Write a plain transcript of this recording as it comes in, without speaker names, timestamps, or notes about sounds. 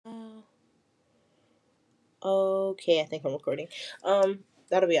Okay, I think I'm recording.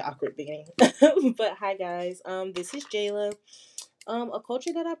 That'll be an awkward beginning. But hi guys. This is Jayla. A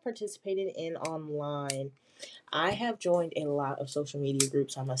culture that I participated in online. I have joined a lot of social media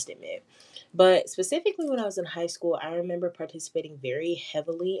groups, I must admit. But specifically when I was in high school, I remember participating very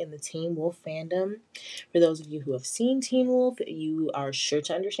heavily in the Teen Wolf fandom. For those of you who have seen Teen Wolf, you are sure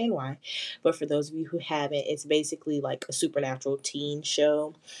to understand why. But for those of you who haven't, it's basically like a supernatural teen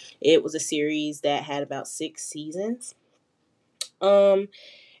show. It was a series that had about 6 seasons. Um,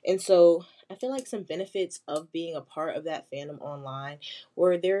 and so I feel like some benefits of being a part of that fandom online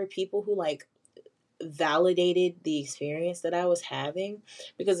were there are people who like validated the experience that I was having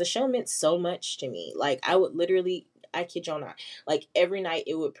because the show meant so much to me. Like I would literally, I kid y'all not, like every night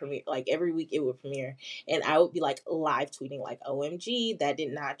it would premiere, like every week it would premiere, and I would be like live tweeting like OMG, that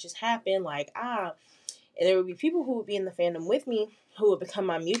did not just happen, like and there would be people who would be in the fandom with me who would become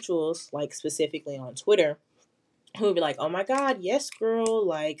my mutuals, like specifically on Twitter, who would be like, oh my God, yes, girl,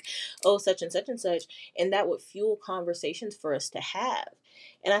 like, oh, such and such and such. And that would fuel conversations for us to have.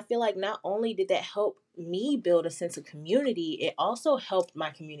 And I feel like not only did that help me build a sense of community, it also helped my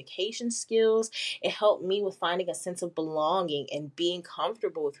communication skills. It helped me with finding a sense of belonging and being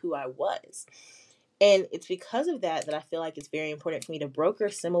comfortable with who I was. And it's because of that that I feel like it's very important for me to broker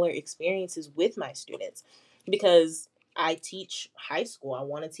similar experiences with my students because I teach high school. I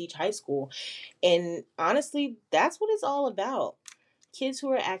want to teach high school. And honestly, that's what it's all about. Kids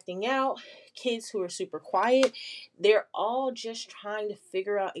who are acting out, kids who are super quiet, they're all just trying to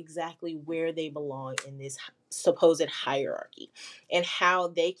figure out exactly where they belong in this supposed hierarchy and how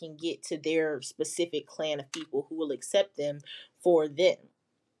they can get to their specific clan of people who will accept them for them.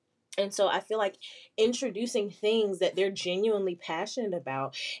 And so I feel like introducing things that they're genuinely passionate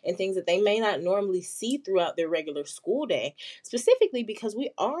about and things that they may not normally see throughout their regular school day, specifically because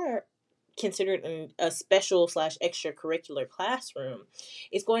we are considered a special slash extracurricular classroom,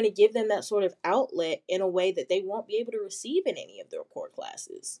 is going to give them that sort of outlet in a way that they won't be able to receive in any of their core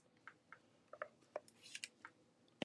classes.